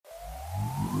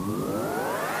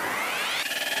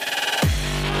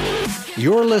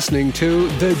You're listening to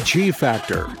The G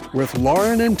Factor with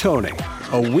Lauren and Tony,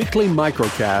 a weekly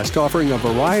microcast offering a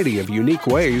variety of unique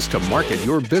ways to market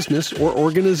your business or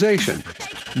organization.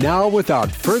 Now,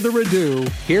 without further ado,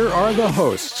 here are the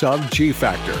hosts of G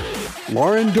Factor,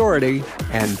 Lauren Doherty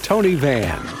and Tony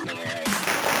Van.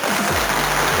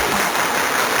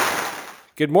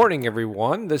 Good morning,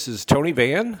 everyone. This is Tony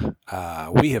Van.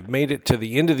 We have made it to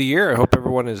the end of the year. I hope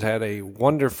everyone has had a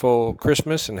wonderful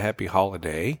Christmas and happy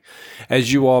holiday.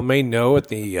 As you all may know, at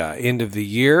the end of the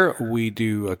year, we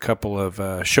do a couple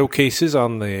of showcases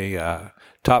on the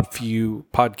top few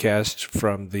podcasts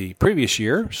from the previous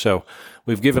year. So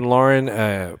we've given Lauren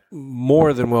a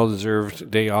more than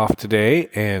well-deserved day off today,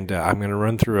 and I'm going to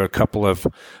run through a couple of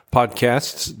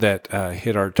podcasts that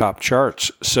hit our top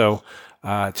charts. So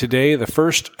today, the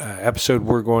first episode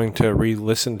we're going to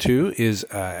re-listen to is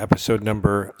episode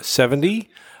number 70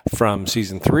 from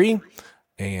season 3,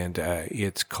 and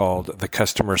it's called The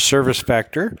Customer Service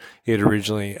Factor. It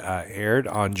originally aired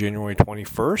on January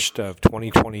 21st of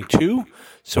 2022,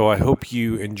 so I hope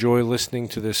you enjoy listening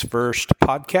to this first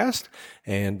podcast,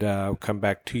 and I'll come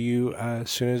back to you as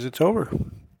soon as it's over.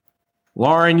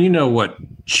 Lauren, you know what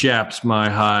chaps my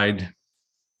hide?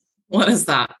 What is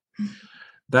that?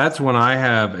 That's when I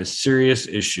have a serious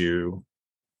issue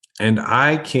and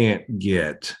I can't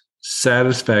get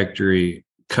satisfactory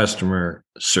customer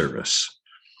service.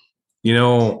 You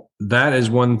know, that is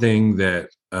one thing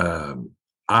that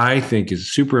I think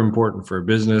is super important for a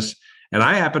business. And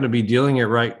I happen to be dealing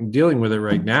with it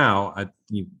right now.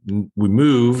 We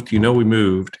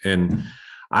moved, and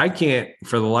I can't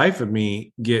for the life of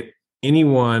me get any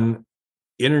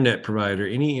internet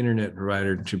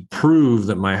provider to prove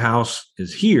that my house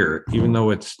is here, even though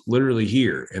it's literally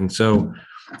here. And so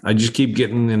I just keep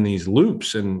getting in these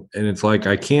loops, and it's like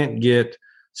I can't get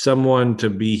someone to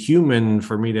be human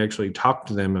for me to actually talk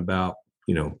to them about,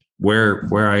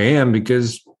 where I am,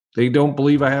 because they don't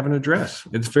believe I have an address.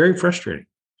 It's very frustrating.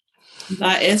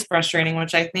 That is frustrating,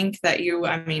 which I think that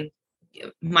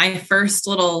my first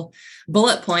little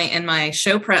bullet point in my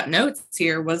show prep notes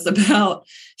here was about,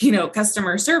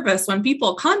 customer service. When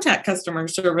people contact customer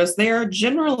service, they are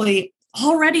generally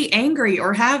already angry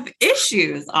or have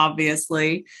issues,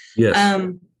 obviously. Yes.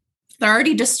 They're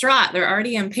already distraught. They're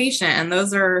already impatient. And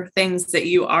those are things that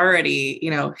you already,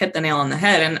 hit the nail on the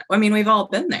head. And we've all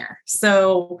been there.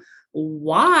 So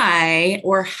why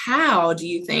or how do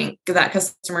you think that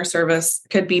customer service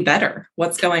could be better?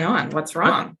 What's going on? What's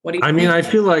wrong? What do you think?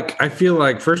 I feel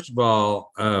like first of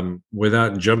all,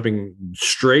 without jumping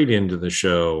straight into the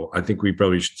show, I think we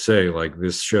probably should say, like,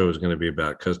 this show is going to be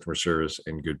about customer service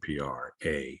and good PR.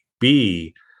 A.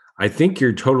 B, I think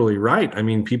you're totally right.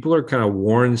 People are kind of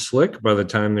worn slick by the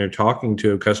time they're talking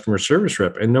to a customer service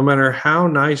rep. And no matter how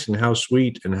nice and how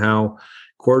sweet and how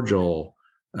cordial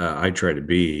I try to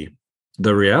be,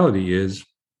 the reality is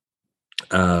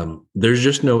there's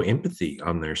just no empathy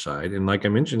on their side. And like I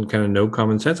mentioned, kind of no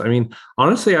common sense.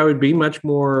 Honestly, I would be much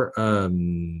more, I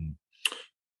don't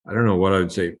know what I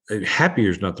would say. Happier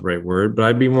is not the right word, but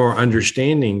I'd be more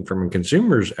understanding from a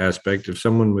consumer's aspect if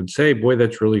someone would say, boy,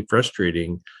 that's really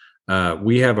frustrating.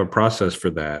 We have a process for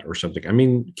that or something.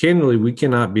 Candidly, we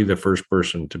cannot be the first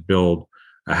person to build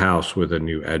a house with a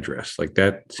new address. Like,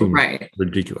 that seems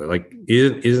ridiculous. Like,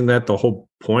 isn't that the whole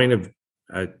point of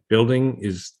a building,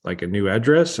 is like a new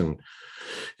address? And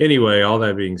anyway, all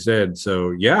that being said,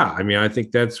 so yeah, I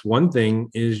think that's one thing,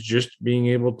 is just being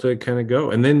able to kind of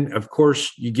go. And then of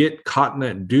course you get caught in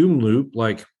that doom loop,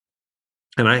 like,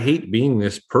 and I hate being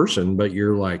this person, but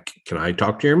you're like, can I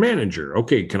talk to your manager?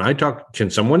 Okay. Can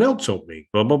someone else help me?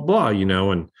 Blah, blah, blah,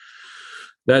 and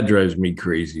that drives me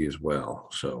crazy as well.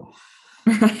 So.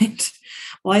 Right.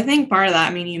 Well, I think part of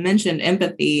that, you mentioned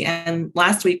empathy, and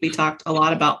last week we talked a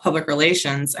lot about public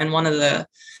relations. And one of the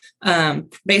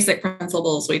basic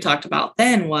principles we talked about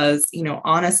then was,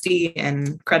 honesty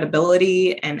and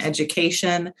credibility and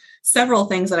education, several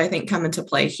things that I think come into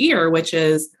play here, which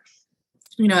is,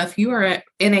 if you are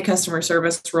in a customer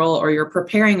service role, or you're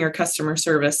preparing your customer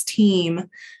service team,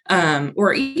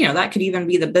 or, that could even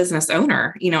be the business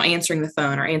owner, answering the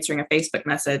phone or answering a Facebook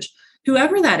message,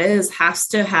 whoever that is has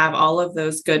to have all of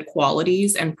those good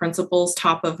qualities and principles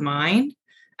top of mind,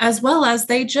 as well as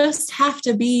they just have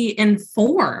to be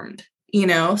informed,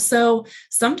 So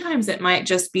sometimes it might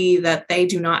just be that they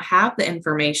do not have the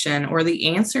information or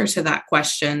the answer to that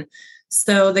question.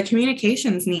 So the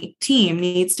communications team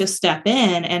needs to step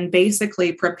in and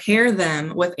basically prepare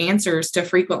them with answers to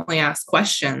frequently asked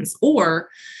questions, or,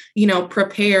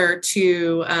 prepare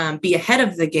to be ahead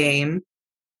of the game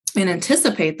and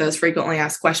anticipate those frequently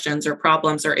asked questions or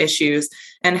problems or issues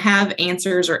and have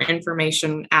answers or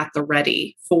information at the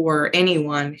ready for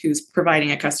anyone who's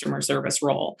providing a customer service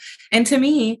role. And to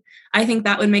me, I think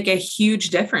that would make a huge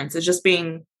difference. It's just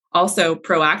being also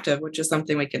proactive, which is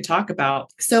something we can talk about.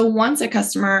 So once a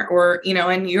customer or, and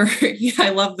I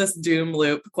love this doom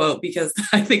loop quote because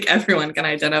I think everyone can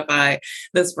identify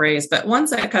this phrase, but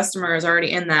once a customer is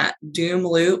already in that doom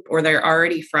loop or they're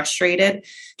already frustrated,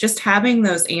 just having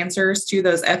those answers to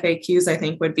those FAQs, I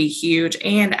think would be huge.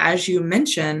 And as you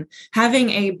mentioned,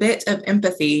 having a bit of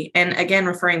empathy, and again,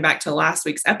 referring back to last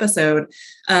week's episode,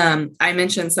 I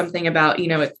mentioned something about, in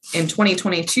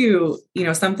 2022,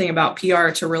 something about PR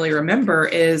to really remember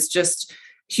is just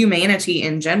humanity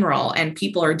in general. And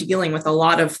people are dealing with a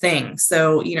lot of things.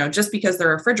 So, just because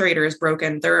their refrigerator is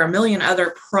broken, there are a million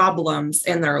other problems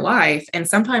in their life. And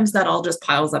sometimes that all just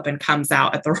piles up and comes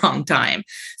out at the wrong time.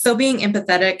 So being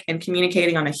empathetic and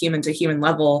communicating on a human to human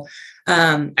level,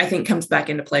 I think comes back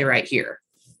into play right here.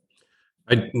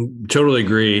 I totally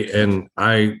agree. And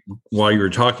while you were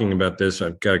talking about this,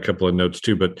 I've got a couple of notes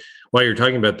too, but while you're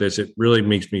talking about this, it really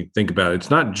makes me think about it's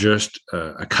not just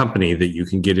a company that you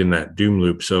can get in that doom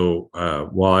loop. So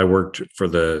while I worked for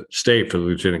the state, for the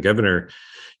lieutenant governor,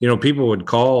 people would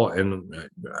call and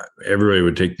everybody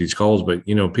would take these calls, but,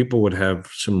 people would have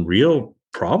some real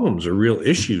problems or real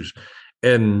issues.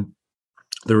 And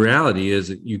the reality is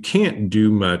that you can't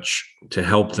do much to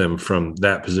help them from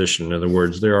that position. In other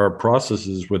words, there are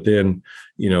processes within,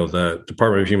 the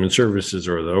Department of Human Services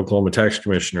or the Oklahoma Tax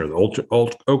Commission or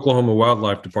the Oklahoma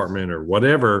Wildlife Department or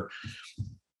whatever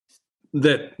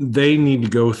that they need to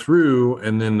go through.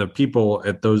 And then the people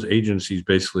at those agencies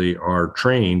basically are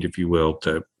trained, if you will,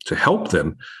 to help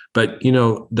them. But,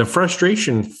 the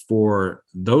frustration for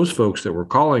those folks that were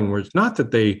calling was not that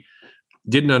they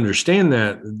didn't understand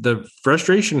that the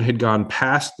frustration had gone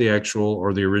past the actual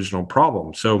or the original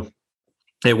problem. So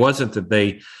it wasn't that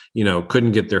they,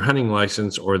 couldn't get their hunting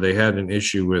license or they had an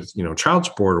issue with, child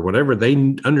support or whatever.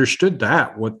 They understood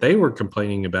that what they were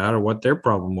complaining about or what their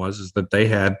problem was is that they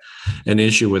had an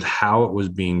issue with how it was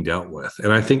being dealt with.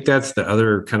 And I think that's the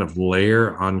other kind of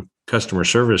layer on customer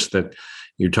service that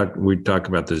we talk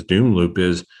about this doom loop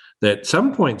is that at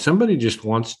some point somebody just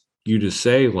wants you to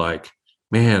say like,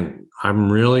 man, I'm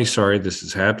really sorry this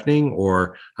is happening,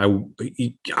 or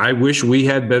I wish we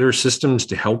had better systems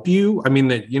to help you. I mean,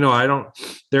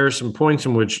 there are some points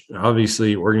in which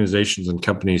obviously organizations and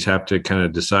companies have to kind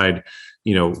of decide,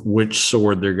 which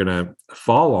sword they're going to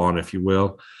fall on, if you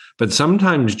will. But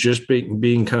sometimes just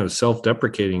being kind of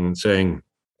self-deprecating and saying,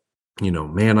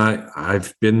 man,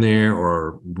 I've been there,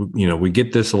 or, we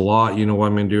get this a lot. You know what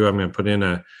I'm going to do? I'm going to put in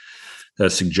a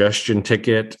suggestion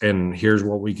ticket and here's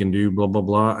what we can do, blah, blah,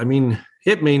 blah. I mean,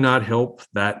 it may not help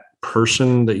that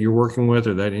person that you're working with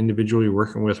or that individual you're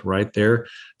working with right there,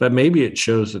 but maybe it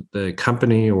shows that the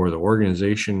company or the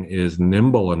organization is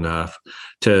nimble enough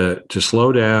to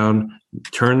slow down,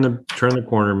 turn the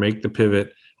corner, make the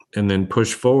pivot, and then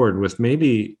push forward with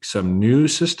maybe some new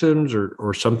systems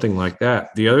or something like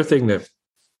that. The other thing that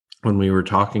when we were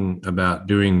talking about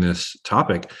doing this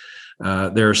topic,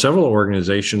 there are several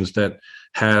organizations that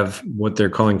have what they're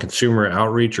calling consumer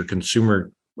outreach or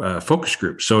consumer focus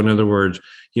groups. So in other words,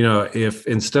 if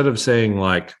instead of saying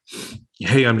like,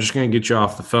 hey, I'm just going to get you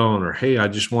off the phone, or hey, I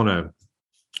just want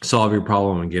to solve your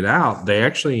problem and get out, they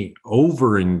actually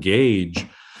over engage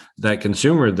that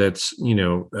consumer that's,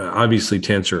 obviously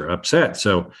tense or upset.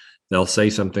 So they'll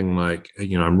say something like,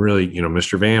 I'm really,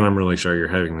 Mr. Van, I'm really sorry you're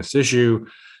having this issue.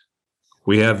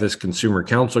 We have this consumer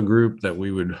council group that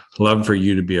we would love for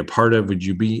you to be a part of. Would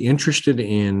you be interested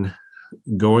in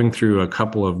going through a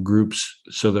couple of groups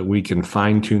so that we can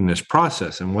fine tune this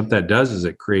process? And what that does is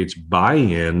it creates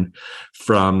buy-in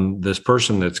from this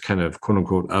person that's kind of quote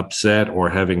unquote upset or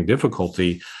having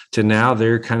difficulty to now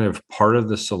they're kind of part of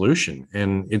the solution.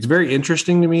 And it's very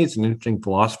interesting to me. It's an interesting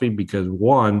philosophy because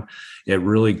one, it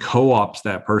really co-ops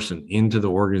that person into the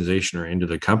organization or into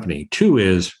the company. Two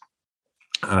is,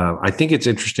 I think it's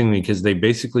interesting because they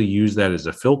basically use that as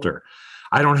a filter.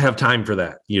 I don't have time for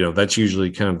that. That's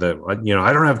usually kind of I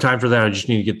don't have time for that. I just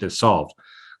need to get this solved.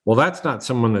 Well, that's not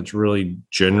someone that's really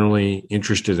generally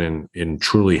interested in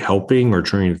truly helping or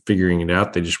figuring it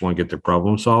out. They just want to get their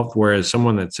problem solved. Whereas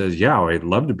someone that says, yeah, I'd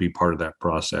love to be part of that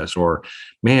process, or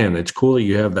man, it's cool that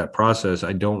you have that process.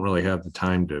 I don't really have the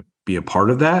time to be a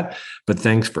part of that, but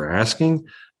thanks for asking.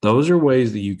 Those are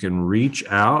ways that you can reach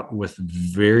out with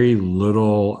very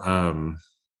little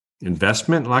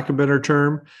investment, like a better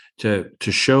term, to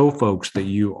show folks that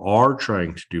you are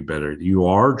trying to do better, you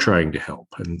are trying to help.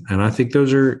 And I think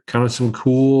those are kind of some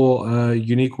cool,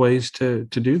 unique ways to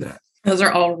do that. Those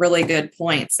are all really good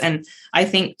points. And I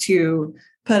think to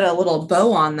put a little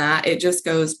bow on that, it just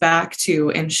goes back to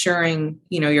ensuring,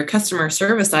 your customer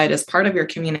service side is part of your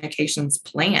communications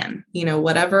plan.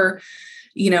 Whatever,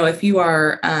 if you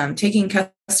are taking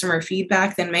customer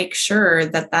feedback, then make sure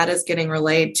that that is getting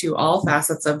relayed to all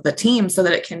facets of the team so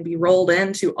that it can be rolled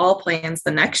into all plans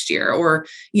the next year. Or,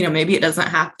 maybe it doesn't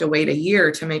have to wait a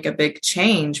year to make a big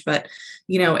change, but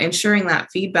ensuring that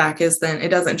feedback is then it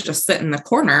doesn't just sit in the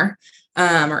corner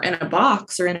or in a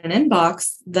box or in an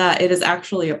inbox, that it is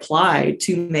actually applied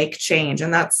to make change.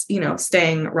 And that's,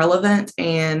 staying relevant.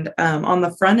 And on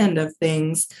the front end of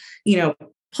things,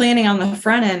 planning on the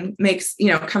front end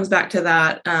comes back to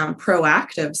that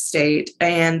proactive state.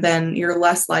 And then you're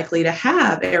less likely to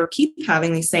have or keep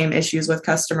having these same issues with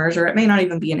customers, or it may not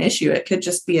even be an issue. It could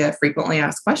just be a frequently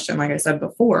asked question, like I said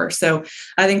before. So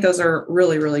I think those are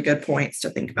really, really good points to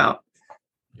think about.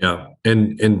 Yeah.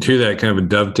 And to that, kind of a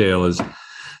dovetail is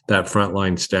that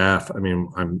frontline staff. I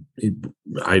mean,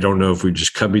 I don't know if we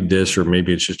just cubbied this or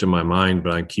maybe it's just in my mind,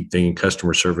 but I keep thinking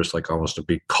customer service like almost a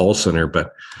big call center.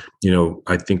 But,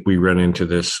 I think we run into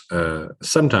this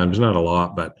sometimes, not a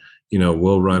lot, but,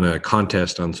 we'll run a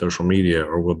contest on social media,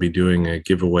 or we'll be doing a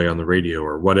giveaway on the radio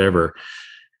or whatever.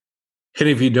 And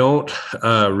if you don't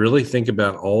really think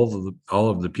about all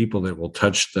of the people that will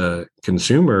touch the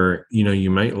consumer, you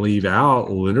might leave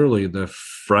out literally the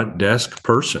front desk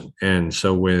person. And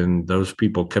so when those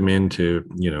people come in to,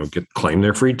 claim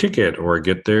their free ticket or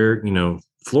get their,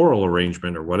 floral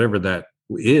arrangement or whatever that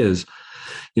is,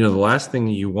 the last thing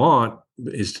that you want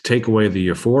is to take away the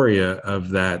euphoria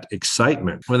of that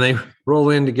excitement when they roll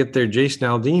in to get their Jason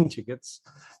Aldean tickets.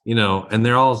 And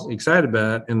they're all excited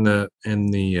about it.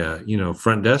 And the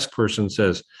front desk person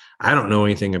says, I don't know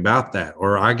anything about that.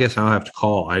 Or I guess I'll have to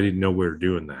call. I didn't know we were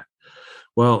doing that.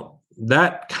 Well,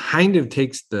 that kind of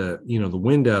takes the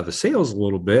wind out of the sails a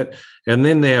little bit. And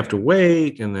then they have to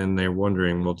wait. And then they're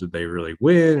wondering, well, did they really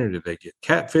win or did they get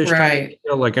catfished? Right.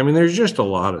 There's just a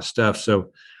lot of stuff.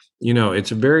 So, it's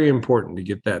very important to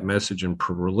get that message and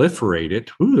proliferate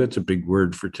it. Ooh, that's a big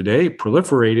word for today.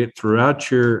 Proliferate it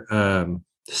throughout your,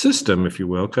 system, if you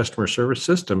will, customer service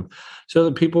system, so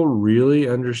that people really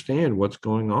understand what's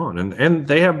going on and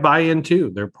they have buy-in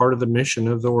too. They're part of the mission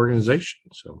of the organization.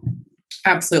 So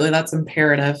absolutely, that's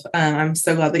imperative. I'm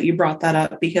so glad that you brought that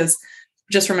up, because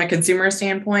just from a consumer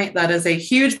standpoint, that is a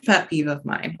huge pet peeve of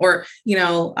mine. Or,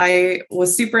 I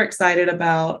was super excited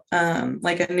about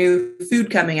like a new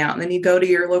food coming out, and then you go to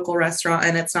your local restaurant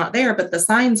and it's not there, but the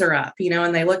signs are up,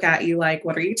 and they look at you like,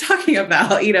 what are you talking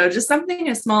about? Just something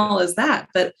as small as that,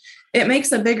 but it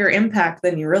makes a bigger impact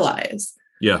than you realize.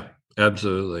 Yeah,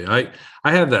 absolutely.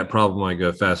 I have that problem when I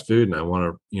go fast food and I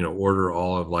want to, order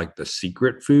all of like the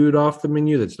secret food off the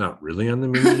menu that's not really on the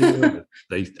menu.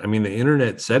 The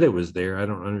internet said it was there. I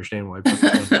don't understand why people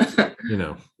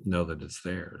know that it's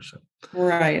there. So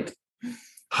right.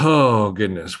 Oh,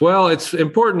 goodness. Well, it's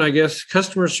important, I guess.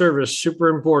 Customer service, super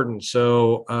important.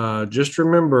 So just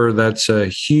remember that's a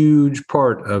huge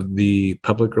part of the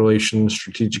public relations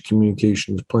strategic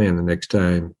communications plan the next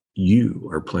time you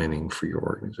are planning for your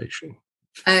organization.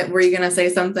 Were you going to say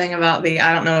something about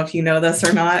I don't know if you know this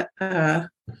or not. I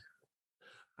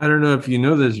don't know if you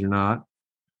know this or not,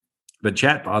 but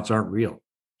chatbots aren't real.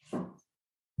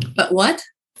 But what?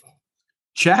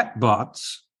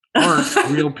 Chatbots aren't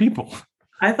real people.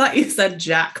 I thought you said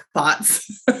jackpots.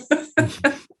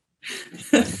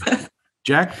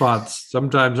 Jackpots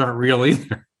sometimes aren't real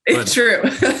either. It's true.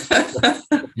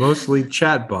 Mostly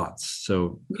chatbots.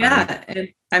 So yeah,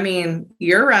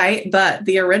 you're right. But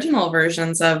the original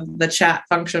versions of the chat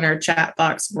function or chat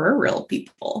box were real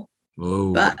people.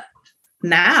 Oh. But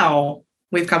now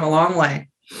we've come a long way.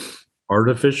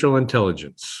 Artificial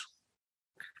intelligence.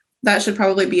 That should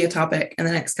probably be a topic in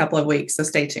the next couple of weeks. So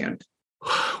stay tuned.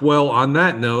 Well, on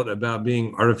that note about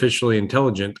being artificially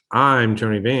intelligent, I'm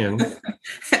Tony Van.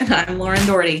 And I'm Lauren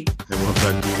Doherty. And we'll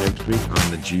talk to you next week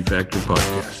on the G Factor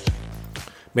Podcast.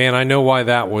 Man, I know why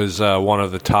that was one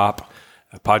of the top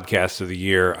podcasts of the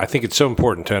year. I think it's so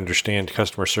important to understand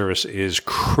customer service is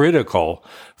critical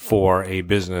for a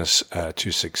business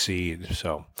to succeed.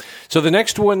 So the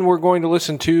next one we're going to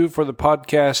listen to for the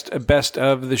podcast best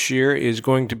of this year is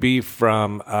going to be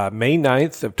from May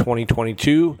 9th of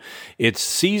 2022. It's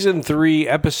season 3,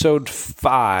 episode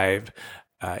 5,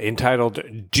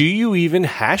 entitled, Do You Even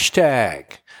Hashtag?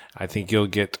 I think you'll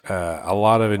get a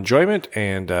lot of enjoyment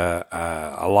and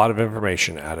a lot of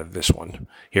information out of this one.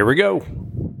 Here we go.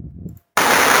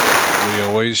 We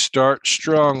always start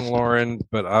strong, Lauren,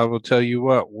 but I will tell you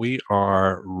what, we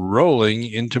are rolling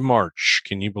into March.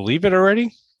 Can you believe it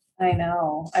already? I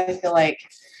know. I feel like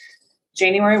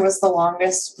January was the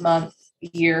longest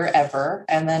year ever.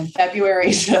 And then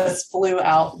February just flew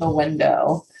out the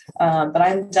window. But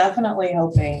I'm definitely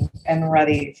hoping and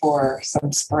ready for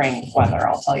some spring weather.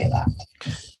 I'll tell you that.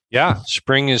 Yeah,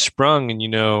 spring is sprung, and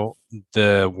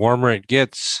the warmer it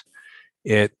gets,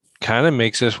 it kind of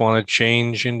makes us want to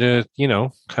change into,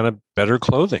 kind of better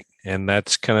clothing. And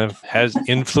that's kind of has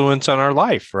influence on our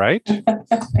life, right?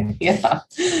 Yeah.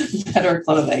 Better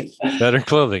clothing. Better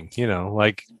clothing,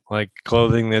 like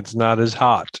clothing that's not as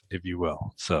hot, if you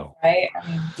will. So, right. I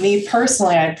mean, me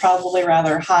personally, I'd probably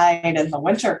rather hide in the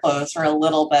winter clothes for a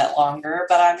little bit longer,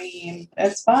 but I mean,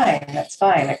 it's fine. It's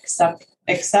fine.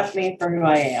 Accept me for who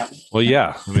I am. Well,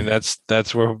 yeah. I mean,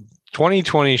 that's where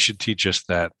 2020 should teach us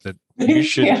that you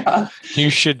should you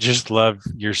should just love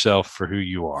yourself for who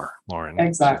you are, Lauren.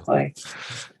 Exactly. So,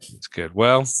 it's good.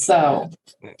 Well, so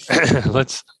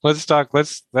let's talk.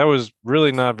 That was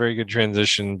really not a very good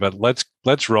transition, but let's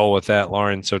roll with that,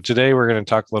 Lauren. So today we're going to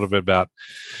talk a little bit about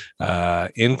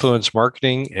influence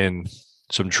marketing and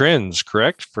some trends,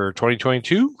 correct, for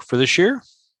 2022 for this year?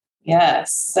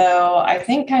 Yes. So I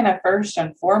think kind of first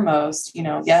and foremost,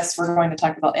 yes, we're going to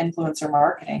talk about influencer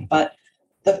marketing, but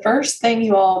the first thing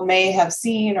you all may have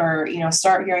seen or,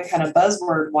 start hearing kind of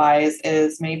buzzword wise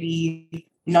is maybe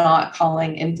not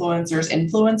calling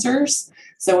influencers.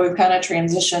 So we've kind of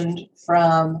transitioned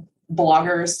from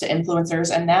bloggers to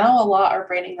influencers, and now a lot are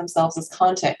branding themselves as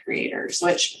content creators,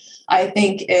 which I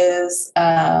think is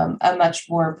a much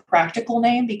more practical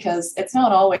name because it's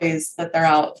not always that they're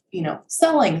out,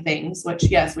 selling things, which,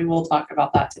 yes, we will talk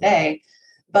about that today.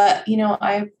 But,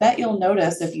 I bet you'll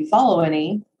notice if you follow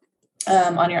any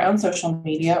on your own social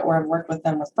media or have worked with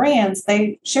them with brands,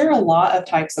 they share a lot of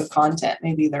types of content,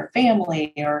 maybe their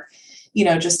family or,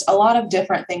 just a lot of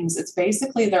different things. It's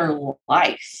basically their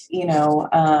life,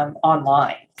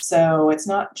 online. So it's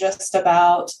not just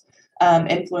about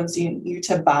influencing you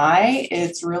to buy.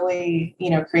 It's really,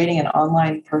 creating an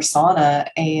online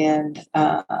persona and,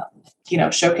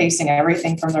 showcasing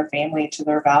everything from their family to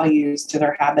their values, to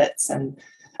their habits and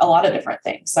a lot of different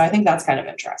things. So I think that's kind of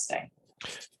interesting.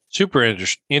 Super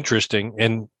interesting.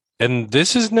 And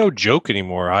this is no joke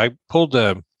anymore. I pulled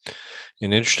an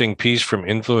interesting piece from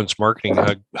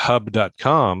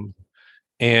influencemarketinghub.com.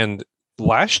 And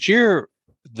last year,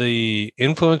 the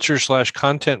influencer /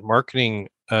 content marketing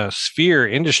sphere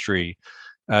industry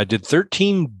did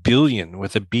 $13 billion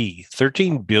with a B,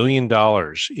 $13 billion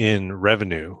in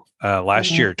revenue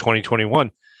last year,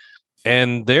 2021.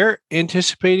 And they're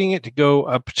anticipating it to go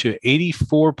up to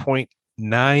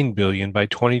 84.9 billion by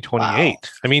 2028. Wow.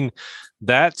 I mean,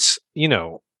 that's,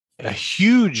 a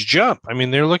huge jump. I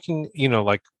mean, they're looking,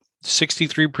 like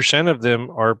 63% of them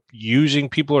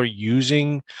people are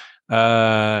using,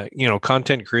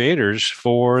 content creators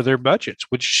for their budgets,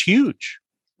 which is huge.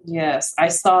 Yes, I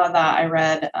saw that. I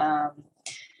read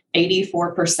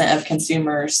 84% of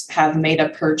consumers have made a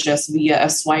purchase via a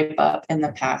swipe up in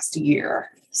the past year.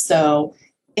 So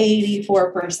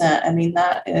 84%. I mean,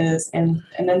 that is an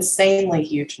insanely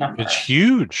huge number. It's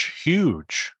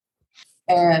huge.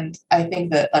 And I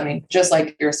think that, just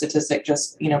like your statistic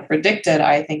just, predicted,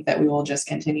 I think that we will just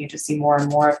continue to see more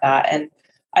and more of that. And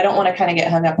I don't want to kind of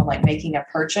get hung up on making a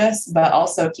purchase, but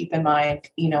also keep in mind,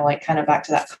 kind of back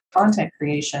to that content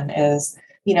creation is,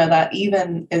 that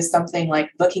even is something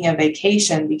like booking a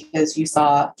vacation because you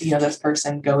saw, this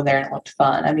person go there and it looked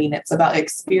fun. I mean, it's about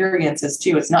experiences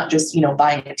too. It's not just,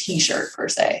 buying a t-shirt per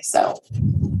se. So.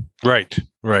 Right.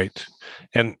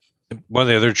 And one of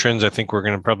the other trends I think we're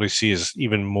going to probably see is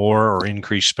even more or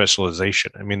increased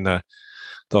specialization. I mean, the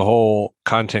whole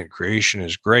content creation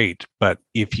is great, but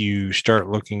if you start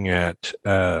looking at,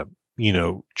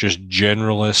 just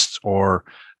generalists or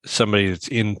somebody that's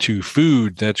into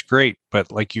food, that's great.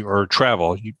 But or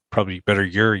travel, you probably better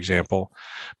your example.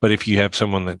 But if you have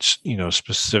someone that's,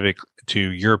 specific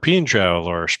to European travel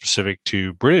or specific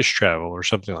to British travel or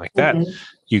something like that,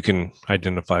 you can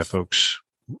identify folks,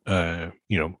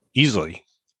 easily.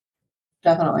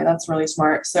 Definitely. That's really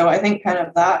smart. So I think kind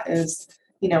of that is,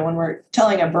 when we're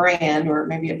telling a brand or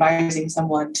maybe advising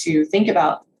someone to think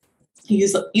about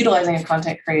utilizing a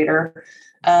content creator,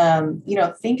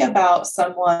 think about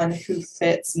someone who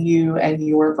fits you and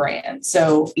your brand.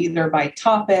 So either by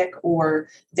topic or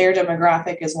their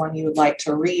demographic is one you would like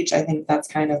to reach. I think that's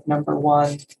kind of number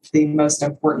one, the most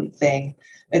important thing.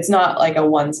 It's not like a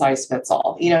one size fits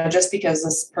all, just because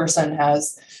this person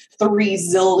has 3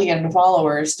 zillion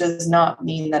followers does not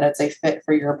mean that it's a fit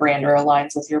for your brand or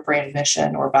aligns with your brand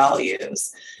mission or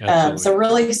values. So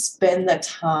really spend the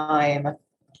time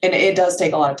and it does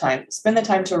take a lot of time. Spend the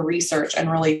time to research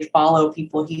and really follow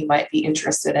people he might be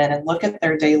interested in, and look at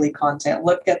their daily content,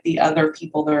 look at the other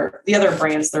people, the other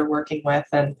brands they're working with,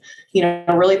 and,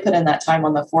 really put in that time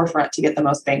on the forefront to get the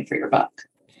most bang for your buck.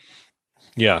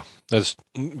 Yeah, that's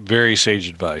very sage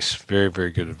advice. Very,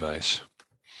 very good advice.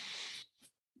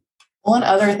 One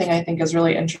other thing I think is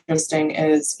really interesting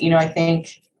is, I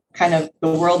think kind of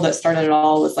the world that started it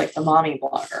all was like the mommy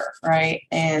blogger, right?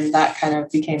 And that kind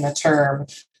of became the term.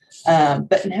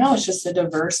 But now it's just a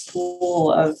diverse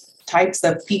pool of types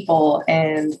of people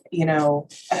and,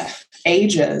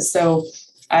 ages. So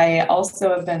I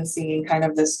also have been seeing kind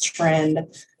of this trend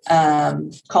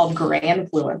called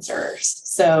grandfluencers.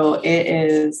 So it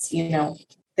is,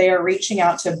 they are reaching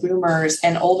out to boomers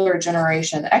and older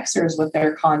generation Xers with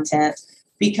their content,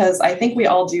 because I think we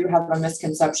all do have a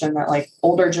misconception that like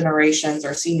older generations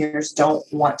or seniors don't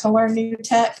want to learn new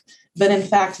tech, but in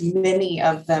fact, many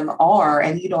of them are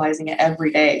and utilizing it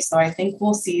every day. So I think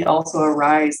we'll see also a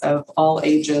rise of all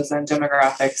ages and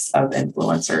demographics of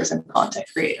influencers and content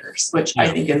creators, which I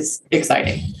think is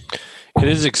exciting. It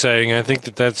is exciting. I think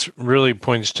that's really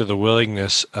points to the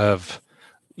willingness of,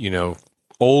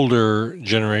 older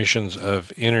generations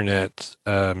of internet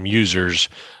users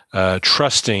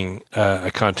trusting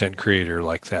a content creator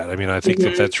like that. I mean, I think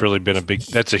that's really been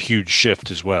that's a huge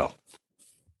shift as well.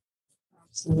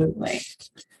 Absolutely.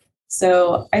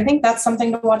 So I think that's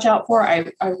something to watch out for.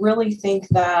 I really think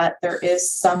that there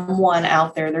is someone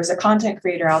out there. There's a content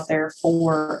creator out there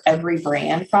for every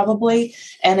brand probably.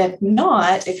 And if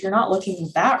you're not looking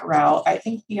that route, I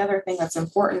think the other thing that's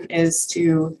important is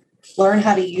to learn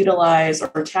how to utilize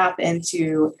or tap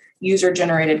into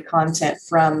user-generated content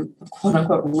from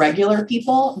quote-unquote regular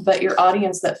people, but your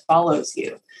audience that follows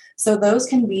you. So those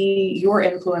can be your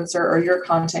influencer or your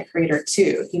content creator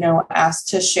too, asked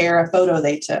to share a photo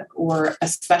they took, or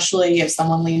especially if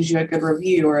someone leaves you a good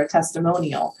review or a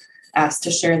testimonial, asked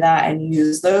to share that and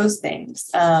use those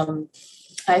things.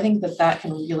 I think that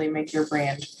can really make your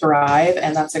brand thrive.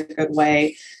 And that's a good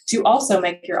way to also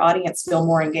make your audience feel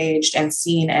more engaged and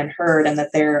seen and heard, and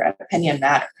that their opinion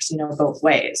matters, both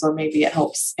ways, or maybe it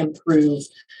helps improve,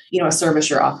 a service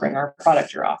you're offering or a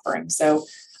product you're offering. So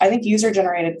I think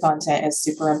user-generated content is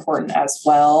super important as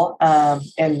well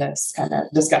in this kind of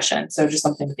discussion. So just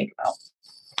something to think about.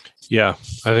 Yeah,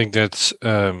 I think that's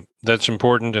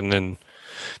important. And then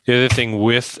the other thing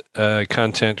with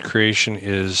content creation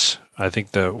is, I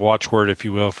think the watchword, if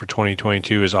you will, for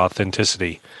 2022 is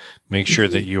authenticity. Make sure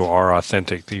that you are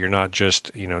authentic, that you're not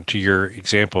just, to your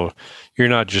example, you're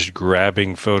not just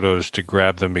grabbing photos to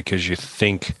grab them because you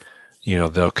think,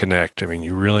 they'll connect. I mean,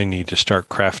 you really need to start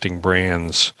crafting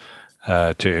brands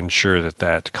to ensure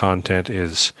that content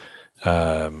is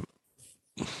true.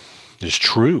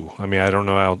 I mean, I don't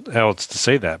know how else to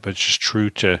say that, but it's just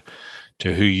true to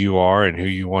who you are and who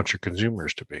you want your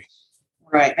consumers to be.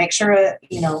 Right. Make sure,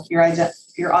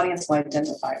 your audience will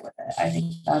identify with it. I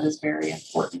think that is very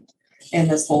important in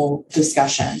this whole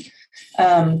discussion.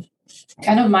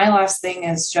 Kind of my last thing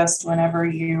is just whenever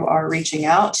you are reaching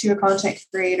out to a content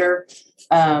creator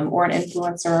or an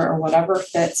influencer or whatever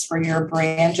fits for your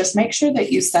brand, just make sure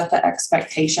that you set the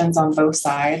expectations on both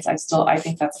sides. I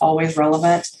think that's always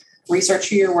relevant. Research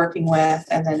who you're working with,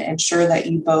 and then ensure that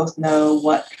you both know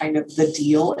what kind of the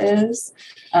deal is.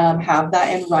 Have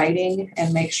that in writing,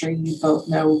 and make sure you both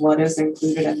know what is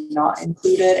included and not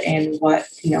included, and what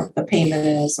the payment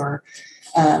is, or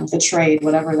the trade,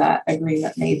 whatever that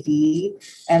agreement may be.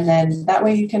 And then that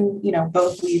way you can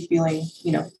both leave feeling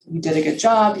you did a good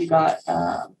job, you got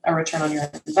a return on your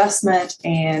investment,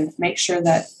 and make sure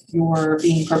that you're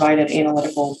being provided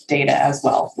analytical data as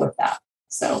well with that.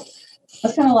 So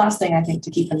that's kind of the last thing I think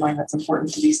to keep in mind that's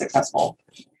important to be successful.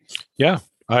 Yeah,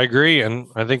 I agree. And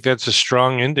I think that's a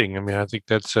strong ending. I mean, I think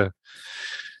that's a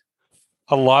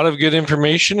lot of good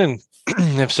information. And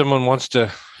if someone wants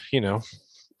to,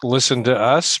 listen to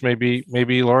us,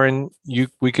 maybe Lauren,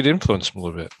 we could influence them a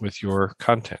little bit with your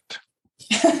content.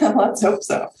 Let's hope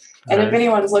so. And if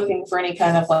anyone's looking for any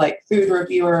kind of like food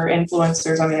reviewer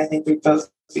influencers, I think we'd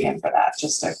both be in for that.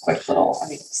 Just a quick little,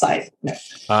 side note.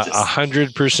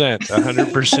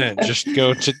 100%. Just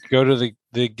go to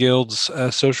the Guild's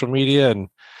social media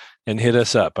and hit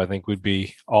us up. I think we'd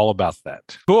be all about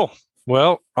that. Cool.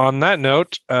 Well, on that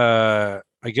note, I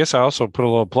guess I also put a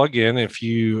little plug in. If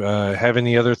you have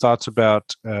any other thoughts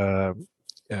about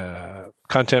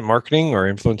content marketing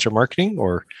or influencer marketing,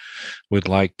 or would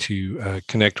like to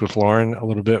connect with Lauren a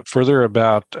little bit further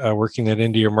about working that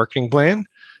into your marketing plan,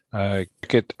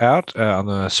 check it out on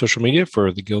the social media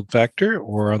for the Guild Factor,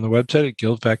 or on the website at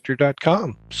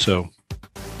guildfactor.com. So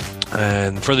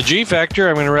And for the G Factor,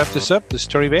 I'm going to wrap this up. This is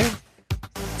Tony Van.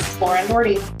 Lauren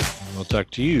Doherty. We'll talk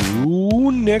to you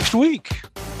next week.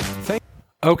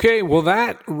 Okay, well,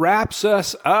 that wraps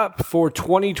us up for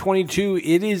 2022.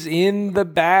 It is in the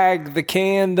bag, the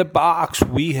can, the box.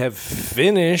 We have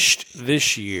finished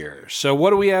this year. So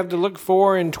what do we have to look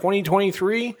for in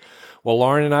 2023? Well,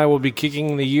 Lauren and I will be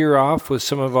kicking the year off with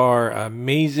some of our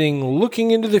amazing looking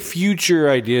into the future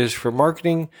ideas for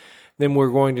marketing. Then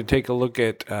we're going to take a look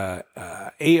at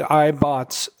AI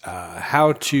bots,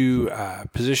 how to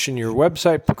position your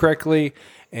website correctly,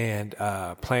 and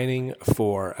planning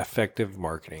for effective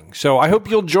marketing. So I hope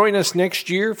you'll join us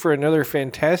next year for another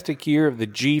fantastic year of the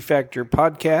G Factor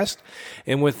podcast.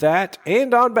 And with that,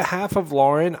 and on behalf of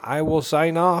Lauren, I will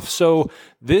sign off. So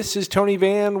this is Tony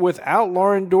Van without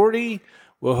Lauren Doherty.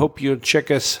 We'll hope you'll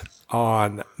check us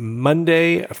on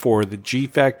Monday for the G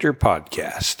Factor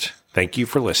podcast. Thank you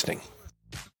for listening.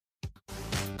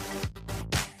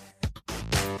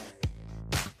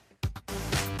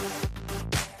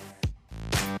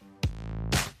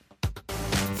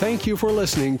 Thank you for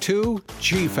listening to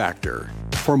G Factor.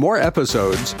 For more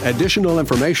episodes, additional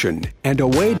information, and a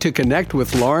way to connect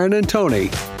with Lauren and Tony,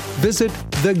 visit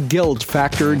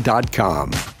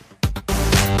theguildfactor.com.